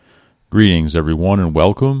Greetings, everyone, and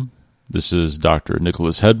welcome. This is Dr.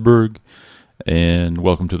 Nicholas Hedberg, and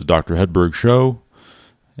welcome to the Dr. Hedberg Show.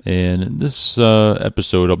 And in this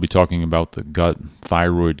episode, I'll be talking about the Gut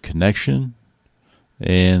Thyroid Connection.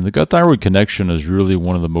 And the Gut Thyroid Connection is really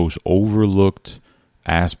one of the most overlooked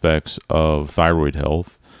aspects of thyroid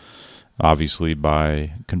health, obviously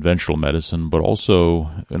by conventional medicine, but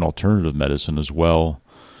also in alternative medicine as well.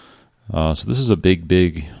 So this is a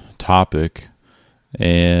big topic.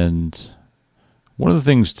 And one of the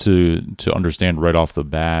things to understand right off the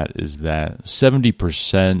bat is that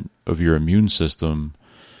 70% of your immune system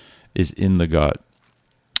is in the gut,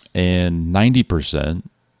 and 90%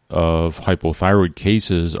 of hypothyroid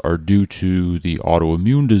cases are due to the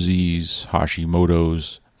autoimmune disease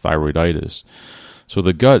Hashimoto's thyroiditis. So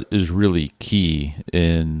the gut is really key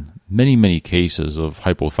in many cases of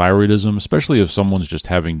hypothyroidism, especially if someone's just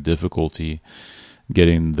having difficulty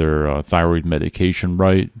getting their thyroid medication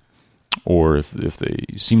right, or if they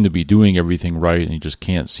seem to be doing everything right and you just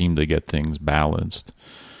can't seem to get things balanced.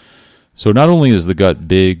 So not only is the gut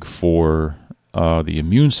big for the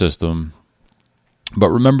immune system,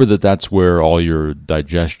 but remember that that's where all your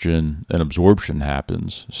digestion and absorption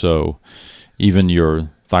happens. So even your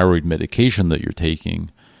thyroid medication that you're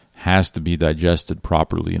taking has to be digested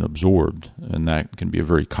properly and absorbed, and that can be a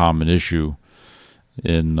very common issue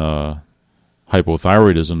in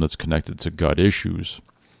hypothyroidism that's connected to gut issues.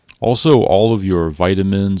 Also, all of your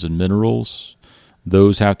vitamins and minerals,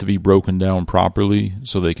 those have to be broken down properly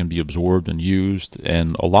so they can be absorbed and used.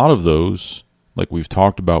 And a lot of those, like we've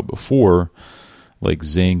talked about before, like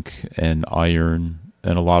zinc and iron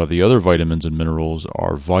and a lot of the other vitamins and minerals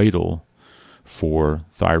are vital for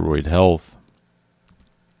thyroid health.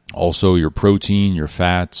 Also, your protein, your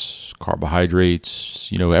fats, carbohydrates,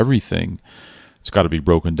 everything. It's got to be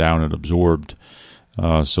broken down and absorbed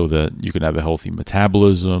so that you can have a healthy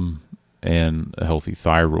metabolism and a healthy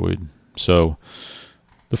thyroid. So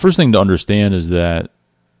the first thing to understand is that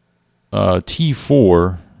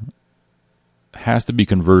T4 has to be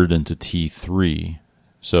converted into T3.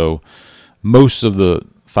 So most of the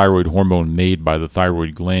thyroid hormone made by the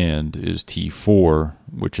thyroid gland is T4,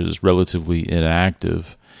 which is relatively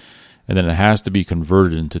inactive. And then it has to be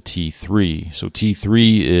converted into T3. So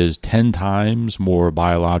T3 is 10 times more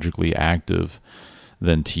biologically active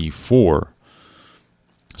than T4.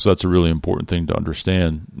 So that's a really important thing to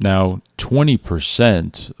understand. Now,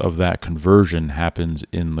 20% of that conversion happens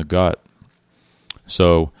in the gut.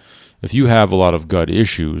 So if you have a lot of gut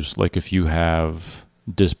issues, like if you have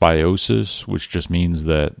dysbiosis, which just means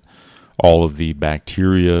that all of the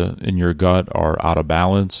bacteria in your gut are out of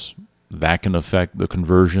balance, that can affect the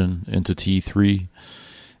conversion into T3.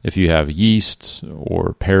 If you have yeast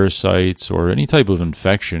or parasites or any type of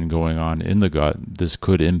infection going on in the gut, this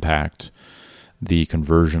could impact the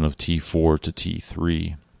conversion of T4 to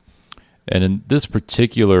T3. And in this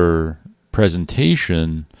particular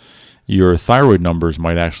presentation, your thyroid numbers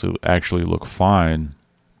might actually look fine,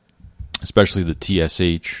 especially the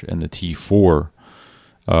TSH and the T4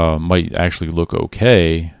 might actually look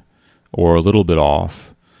okay or a little bit off.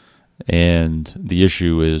 And the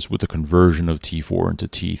issue is with the conversion of T4 into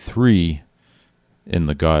T3 in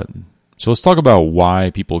the gut. So let's talk about why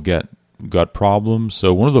people get gut problems.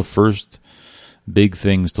 So one of the first big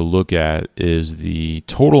things to look at is the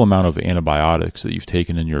total amount of antibiotics that you've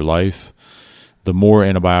taken in your life. The more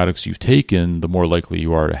antibiotics you've taken, the more likely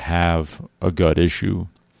you are to have a gut issue.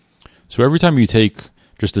 So every time you take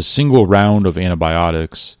just a single round of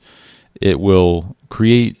antibiotics, it will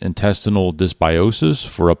create intestinal dysbiosis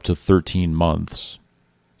for up to 13 months.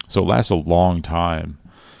 So it lasts a long time,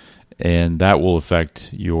 and that will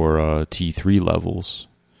affect your T3 levels.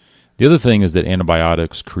 The other thing is that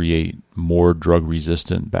antibiotics create more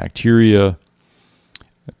drug-resistant bacteria.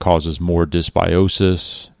 It causes more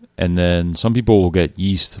dysbiosis, and then some people will get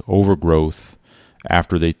yeast overgrowth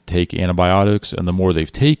after they take antibiotics, and the more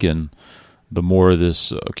they've taken, the more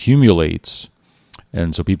this accumulates.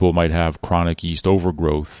 And so people might have chronic yeast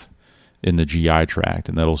overgrowth in the GI tract,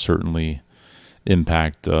 and that'll certainly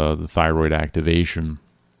impact the thyroid activation.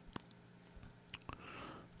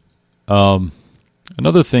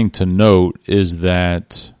 Another thing to note is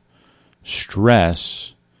that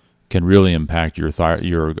stress can really impact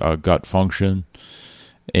your gut function,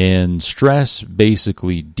 and stress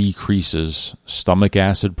basically decreases stomach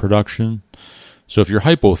acid production. So if you're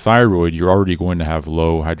hypothyroid, you're already going to have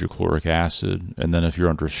low hydrochloric acid. And then if you're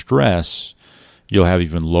under stress, you'll have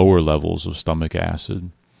even lower levels of stomach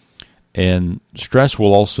acid. And stress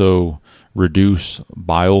will also reduce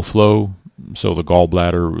bile flow. So the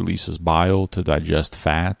gallbladder releases bile to digest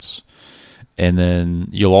fats. And then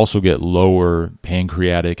you'll also get lower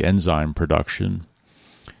pancreatic enzyme production.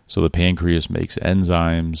 So the pancreas makes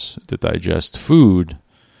enzymes that digest food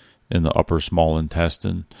in the upper small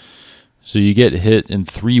intestine. So you get hit in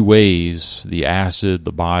 3 ways: the acid,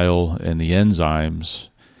 the bile, and the enzymes.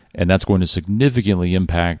 And that's going to significantly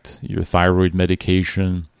impact your thyroid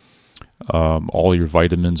medication, all your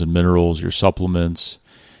vitamins and minerals, your supplements,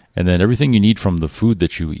 and then everything you need from the food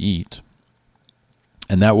that you eat.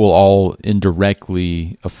 And that will all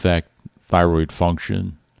indirectly affect thyroid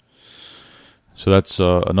function. So that's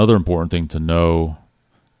another important thing to know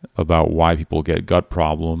about why people get gut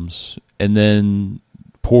problems. And then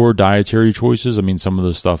poor dietary choices. I mean, some of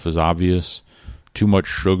the stuff is obvious. Too much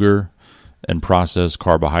sugar and processed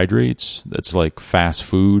carbohydrates. That's like fast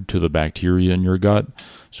food to the bacteria in your gut.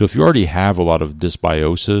 So if you already have a lot of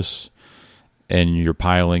dysbiosis and you're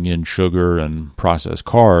piling in sugar and processed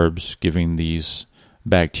carbs, giving these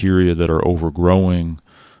bacteria that are overgrowing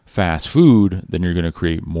fast food, then you're going to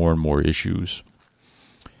create more and more issues.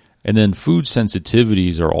 And then food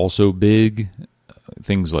sensitivities are also big.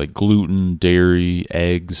 Things like gluten, dairy,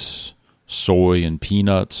 eggs, soy, and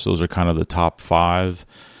peanuts. Those are kind of the top 5.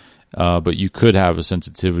 But you could have a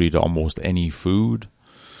sensitivity to almost any food.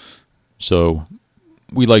 So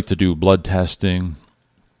we like to do blood testing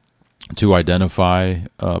to identify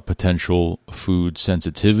potential food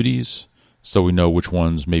sensitivities, so we know which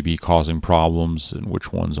ones may be causing problems and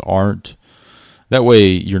which ones aren't. That way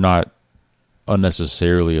you're not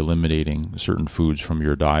unnecessarily eliminating certain foods from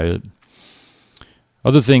your diet.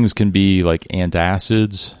 Other things can be like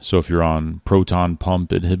antacids. So if you're on proton pump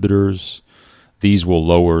inhibitors, these will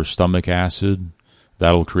lower stomach acid.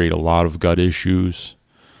 That'll create a lot of gut issues.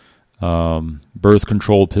 Birth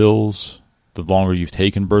control pills. The longer you've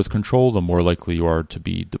taken birth control, the more likely you are to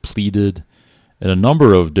be depleted in a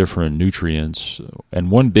number of different nutrients. And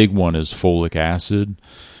one big one is folic acid.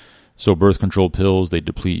 So birth control pills, they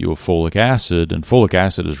deplete you of folic acid, and folic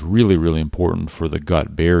acid is really, really important for the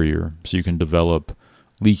gut barrier. So you can develop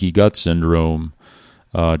leaky gut syndrome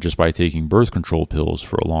just by taking birth control pills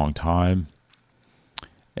for a long time.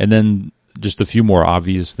 And then just a few more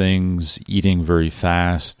obvious things: eating very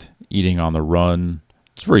fast, eating on the run.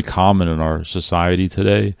 It's very common in our society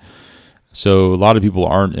today. So a lot of people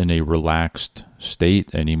aren't in a relaxed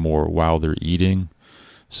state anymore while they're eating.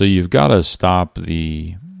 So you've got to stop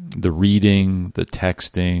the reading, the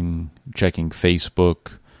texting, checking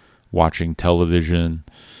Facebook, watching television.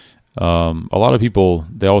 A lot of people,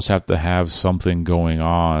 they always have to have something going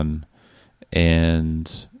on,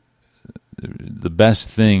 and the best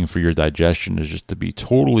thing for your digestion is just to be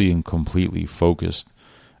totally and completely focused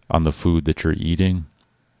on the food that you're eating.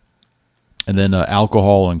 And then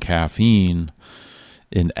alcohol and caffeine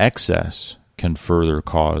in excess can further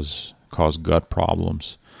cause gut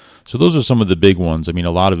problems. So those are some of the big ones. I mean,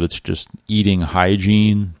 a lot of it's just eating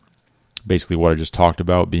hygiene, basically what I just talked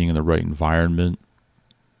about, being in the right environment,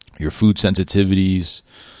 your food sensitivities,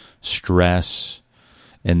 stress,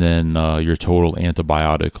 and then your total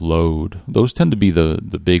antibiotic load. Those tend to be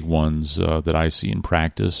the big ones that I see in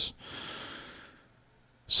practice.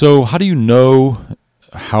 So how do you know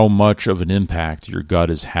how much of an impact your gut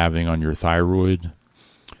is having on your thyroid?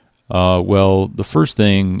 Well, the first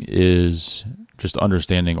thing is just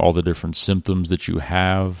understanding all the different symptoms that you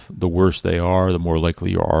have. The worse they are, the more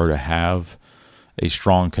likely you are to have a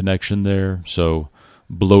strong connection there. So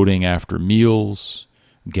bloating after meals,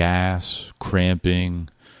 gas, cramping,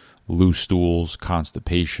 loose stools,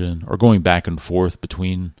 constipation, or going back and forth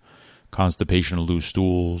between constipation and loose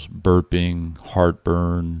stools, burping,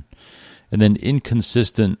 heartburn, and then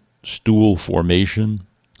inconsistent stool formation.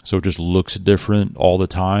 So it just looks different all the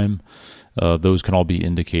time. Those can all be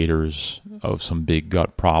indicators of some big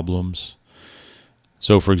gut problems.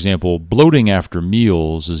 So, for example, bloating after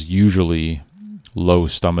meals is usually low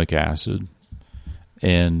stomach acid.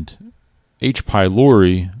 And H.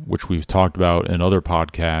 pylori, which we've talked about in other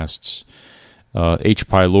podcasts, H.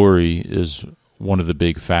 pylori is one of the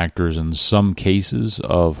big factors in some cases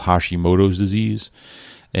of Hashimoto's disease.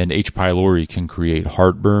 And H. pylori can create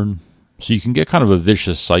heartburn. So you can get kind of a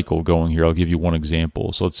vicious cycle going here. I'll give you one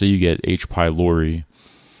example. So let's say you get H. pylori,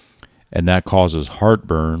 and that causes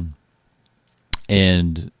heartburn,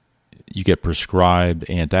 and you get prescribed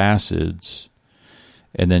antacids,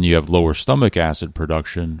 and then you have lower stomach acid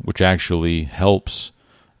production, which actually helps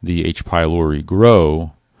the H. pylori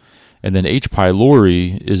grow. And then H.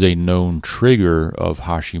 pylori is a known trigger of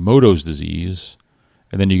Hashimoto's disease.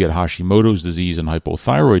 And then you get Hashimoto's disease and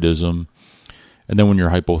hypothyroidism. And then when you're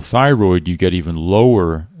hypothyroid, you get even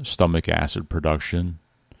lower stomach acid production.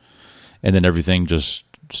 And then everything just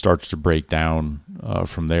starts to break down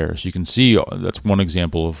from there. So you can see that's one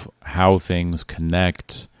example of how things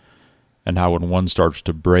connect, and how when one starts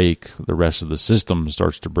to break, the rest of the system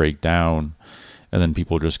starts to break down, and then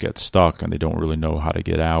people just get stuck and they don't really know how to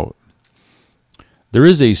get out. There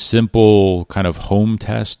is a simple kind of home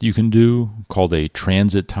test you can do called a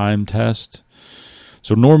transit time test.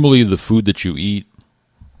 So normally the food that you eat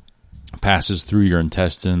passes through your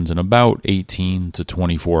intestines in about 18 to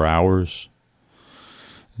 24 hours.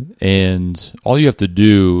 And all you have to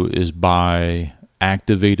do is buy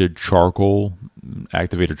activated charcoal.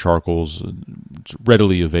 Activated charcoal's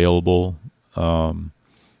readily available in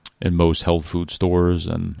most health food stores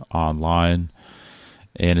and online.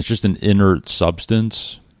 And it's just an inert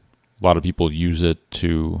substance. A lot of people use it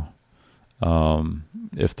to,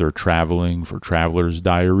 if they're traveling, for traveler's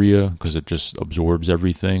diarrhea, because it just absorbs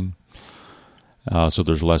everything. So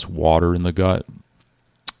there's less water in the gut.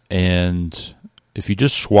 And if you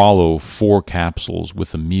just swallow 4 capsules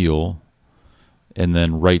with a meal, and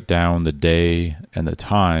then write down the day and the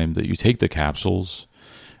time that you take the capsules,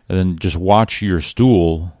 and then just watch your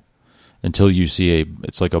stool until you see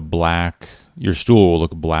it's like a black, your stool will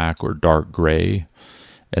look black or dark gray,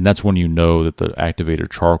 and that's when you know that the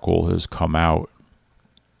activated charcoal has come out.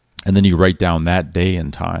 And then you write down that day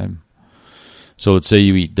and time. So let's say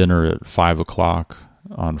you eat dinner at 5 o'clock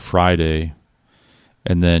on Friday,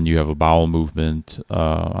 and then you have a bowel movement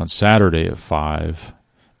on Saturday at 5,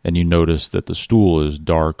 and you notice that the stool is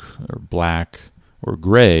dark or black or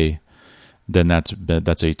gray, then that's a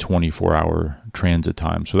 24-hour transit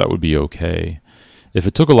time. So that would be okay. If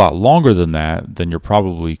it took a lot longer than that, then you're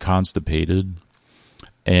probably constipated,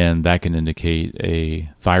 and that can indicate a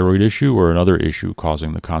thyroid issue or another issue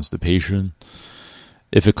causing the constipation.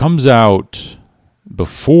 If it comes out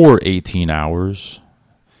before 18 hours,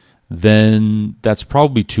 then that's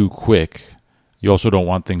probably too quick. You also don't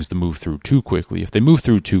want things to move through too quickly. If they move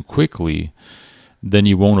through too quickly, then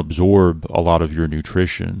you won't absorb a lot of your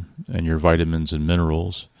nutrition and your vitamins and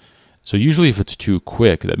minerals. So usually if it's too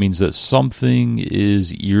quick, that means that something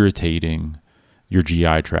is irritating your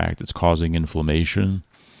GI tract. It's causing inflammation,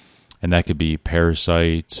 and that could be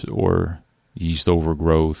parasite or yeast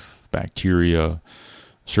overgrowth, bacteria.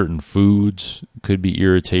 Certain foods could be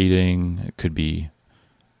irritating. It could be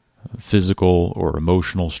physical or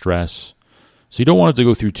emotional stress. So you don't want it to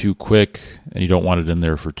go through too quick, and you don't want it in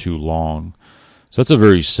there for too long. So that's a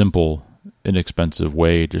very simple, inexpensive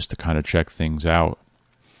way just to kind of check things out.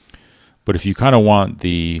 But if you kind of want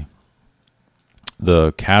the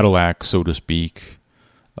Cadillac, so to speak,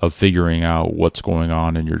 of figuring out what's going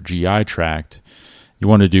on in your GI tract, you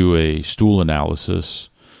want to do a stool analysis.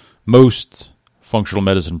 Most functional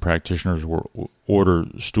medicine practitioners will order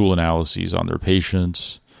stool analyses on their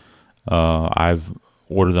patients. I've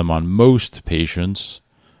ordered them on most patients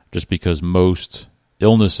just because most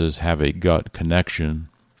illnesses have a gut connection.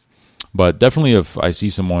 But definitely if I see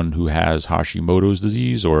someone who has Hashimoto's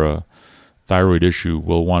disease or a thyroid issue,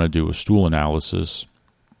 we'll want to do a stool analysis.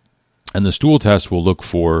 And the stool test will look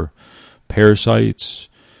for parasites,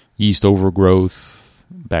 yeast overgrowth,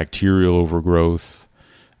 bacterial overgrowth,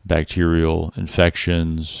 bacterial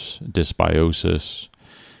infections, dysbiosis.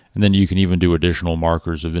 And then you can even do additional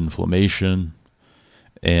markers of inflammation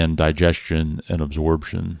and digestion and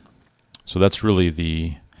absorption. So that's really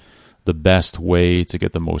the best way to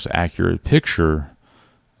get the most accurate picture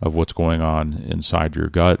of what's going on inside your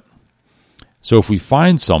gut. So if we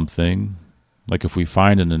find something, like if we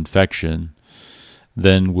find an infection,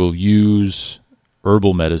 then we'll use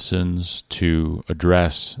herbal medicines to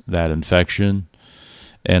address that infection.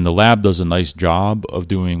 And the lab does a nice job of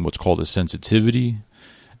doing what's called a sensitivity.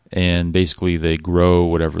 And basically they grow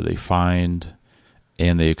whatever they find,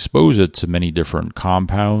 and they expose it to many different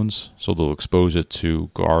compounds. So they'll expose it to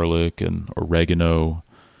garlic and oregano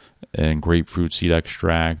and grapefruit seed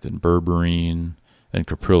extract and berberine and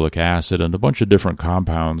caprylic acid and a bunch of different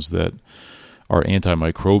compounds that are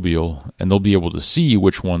antimicrobial, and they'll be able to see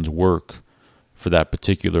which ones work for that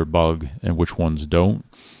particular bug and which ones don't.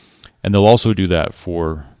 And they'll also do that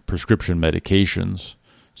for prescription medications.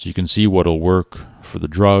 So you can see what'll work for the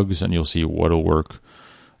drugs, and you'll see what'll work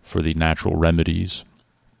for the natural remedies.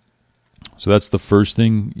 So that's the first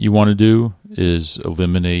thing you want to do, is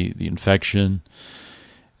eliminate the infection.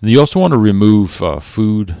 And you also want to remove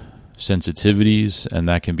food sensitivities, and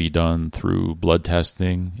that can be done through blood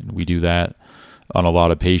testing. And we do that on a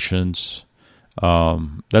lot of patients.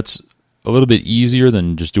 That's a little bit easier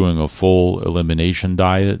than just doing a full elimination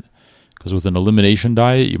diet, because with an elimination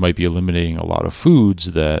diet, you might be eliminating a lot of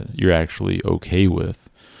foods that you're actually okay with.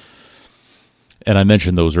 And I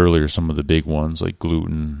mentioned those earlier, some of the big ones like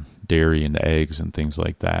gluten, dairy and eggs and things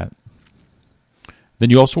like that. Then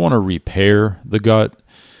you also want to repair the gut,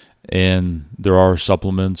 and there are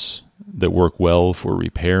supplements that work well for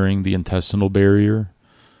repairing the intestinal barrier.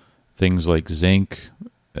 Things like zinc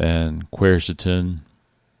and quercetin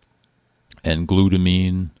and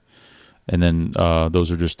glutamine, and then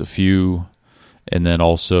those are just a few. And then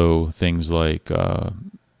also things like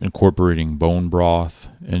incorporating bone broth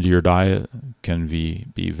into your diet can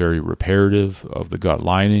be very reparative of the gut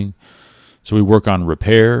lining. So we work on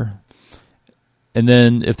repair. And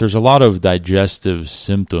then if there's a lot of digestive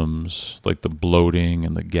symptoms, like the bloating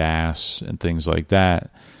and the gas and things like that,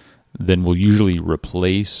 then we'll usually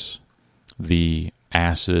replace the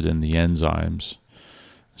acid and the enzymes.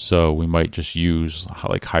 So we might just use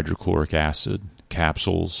like hydrochloric acid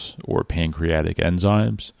capsules or pancreatic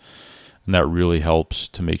enzymes. And that really helps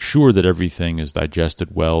to make sure that everything is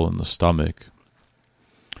digested well in the stomach.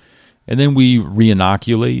 And then we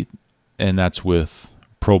re-inoculate, and that's with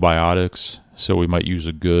probiotics. So we might use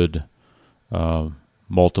a good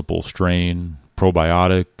multiple strain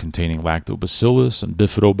probiotic containing lactobacillus and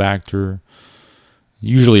bifidobacter,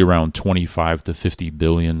 usually around 25 to 50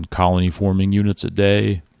 billion colony-forming units a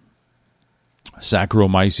day.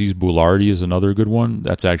 Saccharomyces boulardii is another good one.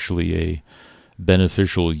 That's actually a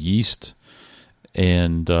beneficial yeast,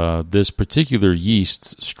 and this particular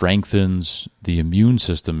yeast strengthens the immune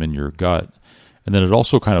system in your gut, and then it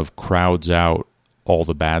also kind of crowds out all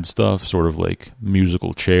the bad stuff, sort of like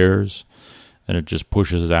musical chairs, and it just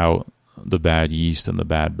pushes out the bad yeast and the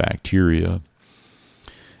bad bacteria.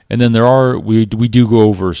 And then we do go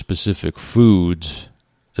over specific foods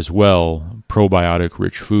as well,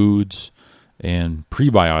 probiotic-rich foods and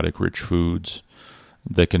prebiotic-rich foods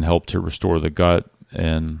that can help to restore the gut.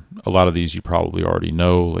 And a lot of these you probably already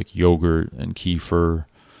know, like yogurt and kefir,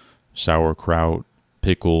 sauerkraut,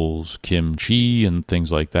 pickles, kimchi, and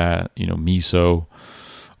things like that, miso.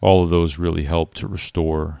 All of those really help to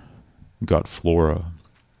restore gut flora.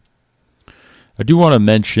 I do want to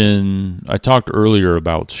mention, I talked earlier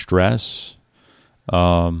about stress,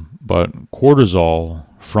 but cortisol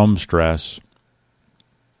from stress,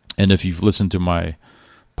 and if you've listened to my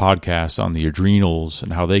podcast on the adrenals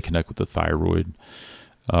and how they connect with the thyroid,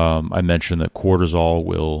 I mentioned that cortisol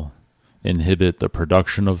will inhibit the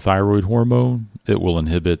production of thyroid hormone. It will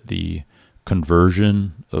inhibit the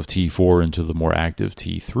conversion of T4 into the more active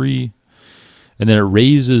T3. And then it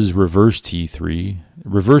raises reverse T3.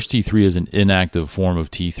 Reverse T3 is an inactive form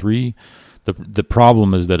of T3. The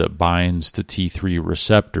problem is that it binds to T3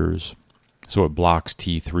 receptors, so it blocks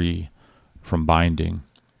T3 from binding.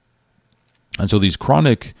 And so these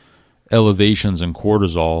chronic elevations in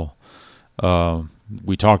cortisol,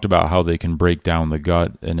 we talked about how they can break down the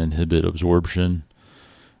gut and inhibit absorption,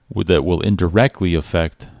 that will indirectly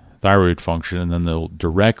affect thyroid function, and then they'll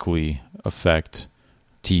directly affect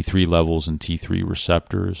T3 levels and T3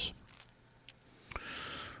 receptors.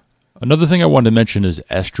 Another thing I wanted to mention is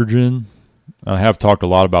estrogen. I have talked a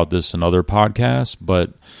lot about this in other podcasts,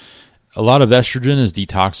 but a lot of estrogen is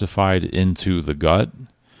detoxified into the gut.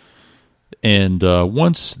 And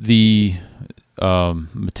once the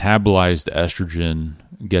metabolized estrogen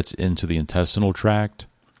gets into the intestinal tract,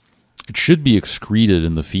 it should be excreted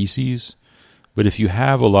in the feces. But if you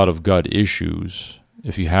have a lot of gut issues,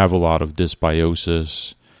 if you have a lot of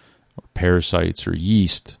dysbiosis, or parasites or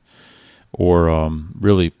yeast, or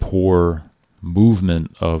really poor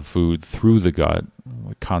movement of food through the gut,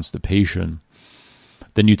 like constipation,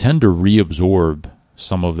 then you tend to reabsorb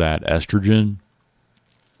some of that estrogen.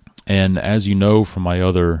 And as you know from my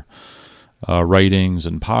other writings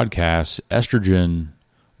and podcasts, estrogen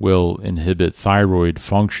will inhibit thyroid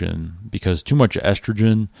function because too much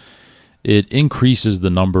estrogen, it increases the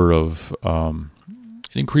number of,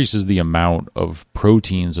 it increases the amount of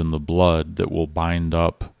proteins in the blood that will bind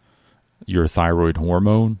up your thyroid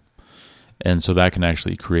hormone. And so that can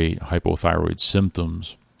actually create hypothyroid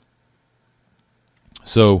symptoms.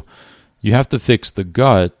 So you have to fix the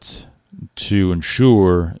gut to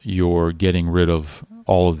ensure you're getting rid of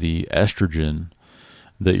all of the estrogen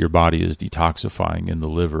that your body is detoxifying in the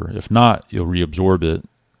liver. If not, you'll reabsorb it,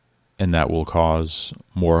 and that will cause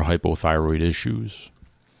more hypothyroid issues.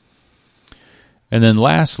 And then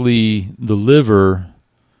lastly, the liver,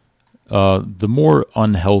 the more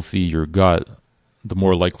unhealthy your gut, the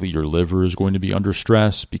more likely your liver is going to be under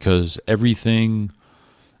stress, because everything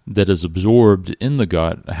that is absorbed in the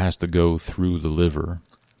gut has to go through the liver.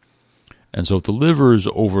 And so if the liver is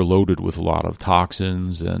overloaded with a lot of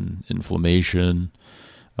toxins and inflammation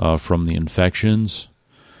from the infections,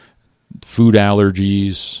 food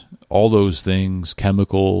allergies, all those things,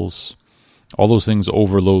 chemicals, all those things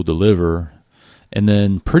overload the liver. And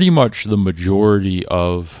then pretty much the majority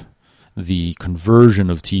of the conversion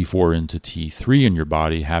of T4 into T3 in your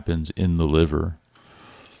body happens in the liver.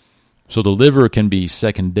 So the liver can be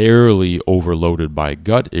secondarily overloaded by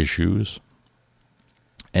gut issues.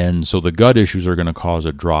 And so the gut issues are going to cause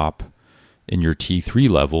a drop in your T3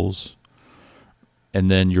 levels. And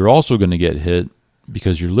then you're also going to get hit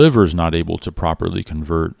because your liver is not able to properly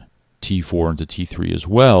convert T4 into T3 as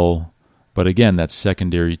well. But again, that's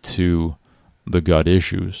secondary to the gut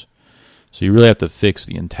issues. So you really have to fix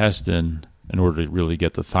the intestine in order to really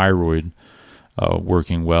get the thyroid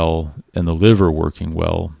working well and the liver working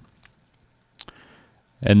well.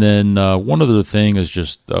 And then one other thing is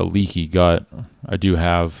just leaky gut. I do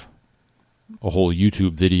have a whole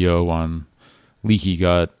YouTube video on leaky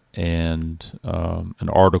gut and an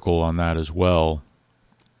article on that as well.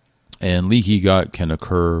 And leaky gut can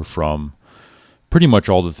occur from pretty much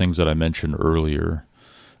all the things that I mentioned earlier.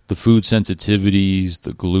 The food sensitivities,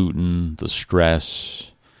 the gluten, the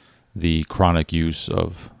stress, the chronic use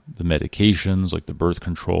of the medications like the birth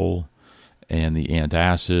control and the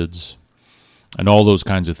antacids, and all those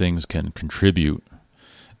kinds of things can contribute.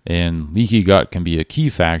 And leaky gut can be a key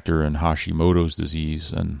factor in Hashimoto's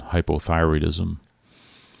disease and hypothyroidism.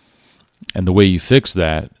 And the way you fix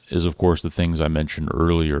that is, of course, the things I mentioned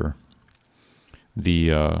earlier.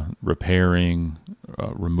 The repairing,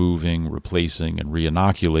 removing, replacing, and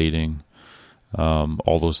re-inoculating,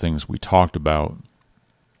 all those things we talked about.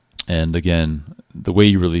 And again, the way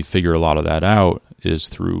you really figure a lot of that out is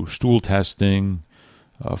through stool testing,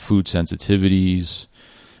 food sensitivities,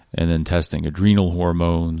 and then testing adrenal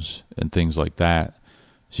hormones and things like that.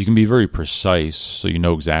 So you can be very precise so you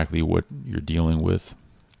know exactly what you're dealing with.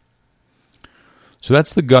 So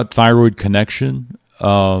that's the Gut Thyroid Connection.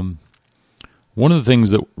 One of the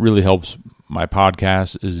things that really helps my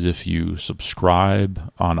podcast is if you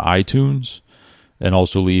subscribe on iTunes and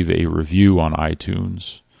also leave a review on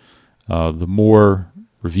iTunes. The more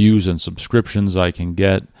reviews and subscriptions I can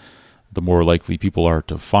get, the more likely people are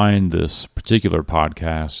to find this particular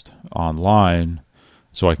podcast online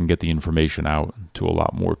so I can get the information out to a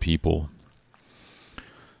lot more people.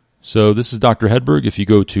 So this is Dr. Hedberg. If you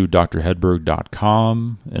go to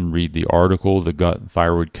drhedberg.com and read the article, The Gut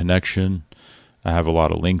Thyroid Connection, I have a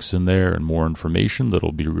lot of links in there and more information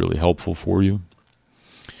that'll be really helpful for you.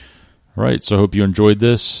 All right, so I hope you enjoyed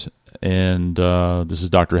this. And this is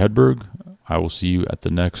Dr. Hedberg. I will see you at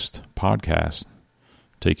the next podcast.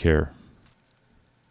 Take care.